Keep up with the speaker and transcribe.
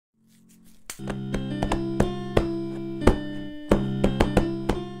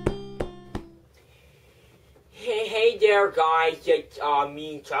Hey there guys, it's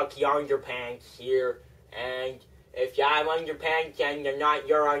me, Chucky Underpants here, and if you have underpants and they're not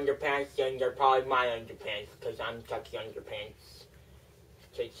your underpants, then they're probably my underpants, because I'm Chucky Underpants.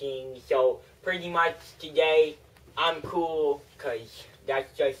 So, pretty much today, I'm cool, because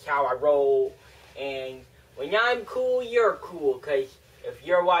that's just how I roll, and when I'm cool, you're cool, because if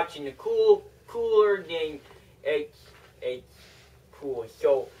you're watching the cooler, then it's cool.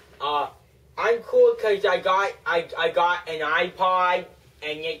 So, I'm cool because I got an iPod,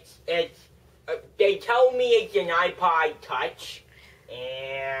 and they tell me it's an iPod Touch,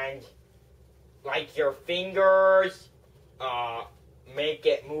 and like your fingers make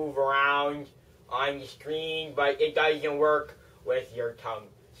it move around on the screen, but it doesn't work with your tongue.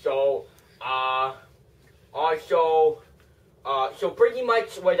 So so pretty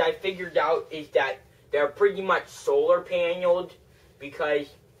much what I figured out is that they're pretty much solar paneled, because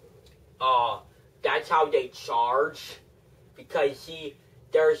that's how they charge, because see,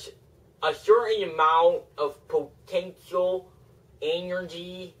 there's a certain amount of potential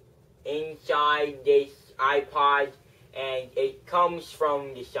energy inside this iPod, and it comes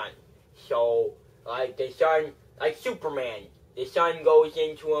from the sun. So, like the sun, like Superman, the sun goes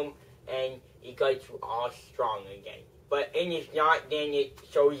into him, and he gets all strong again. But if not, then it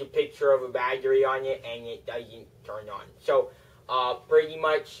shows a picture of a battery on it, and it doesn't turn on. So, pretty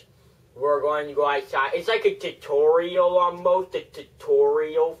much, we're going to go outside. It's like a tutorial almost, a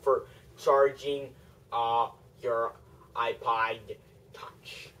tutorial for charging your iPod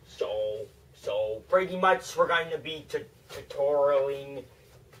Touch. So pretty much we're going to be tutorialing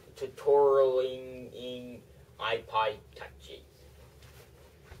in iPod Touches.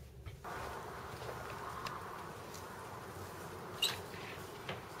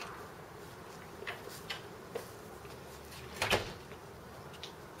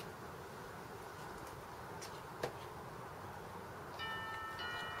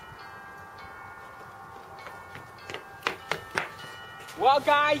 Well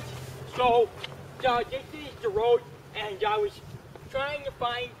guys, so this is the road, and I was trying to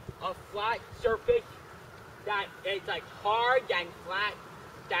find a flat surface that is like hard and flat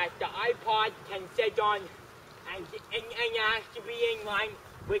that the iPod can sit on, and it has to be in line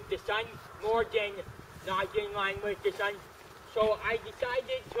with the sun more than not in line with the sun. So I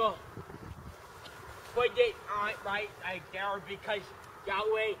decided to put it on right like there, because that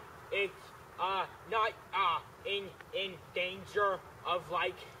way it's not in danger of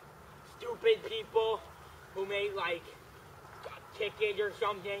like stupid people who may like kick it or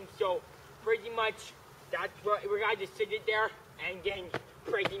something. So pretty much that's what we're gonna just sit it there, and then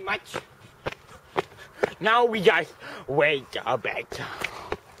pretty much now we just wait a bit.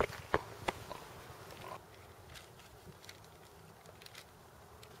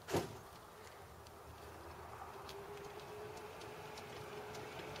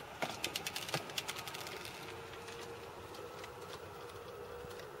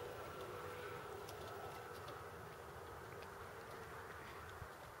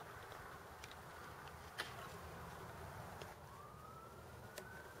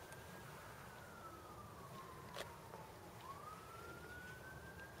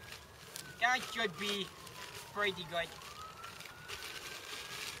 That should be pretty good.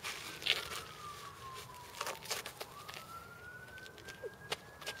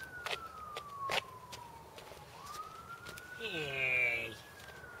 Hey.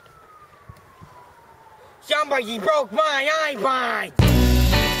 Somebody broke my iPod!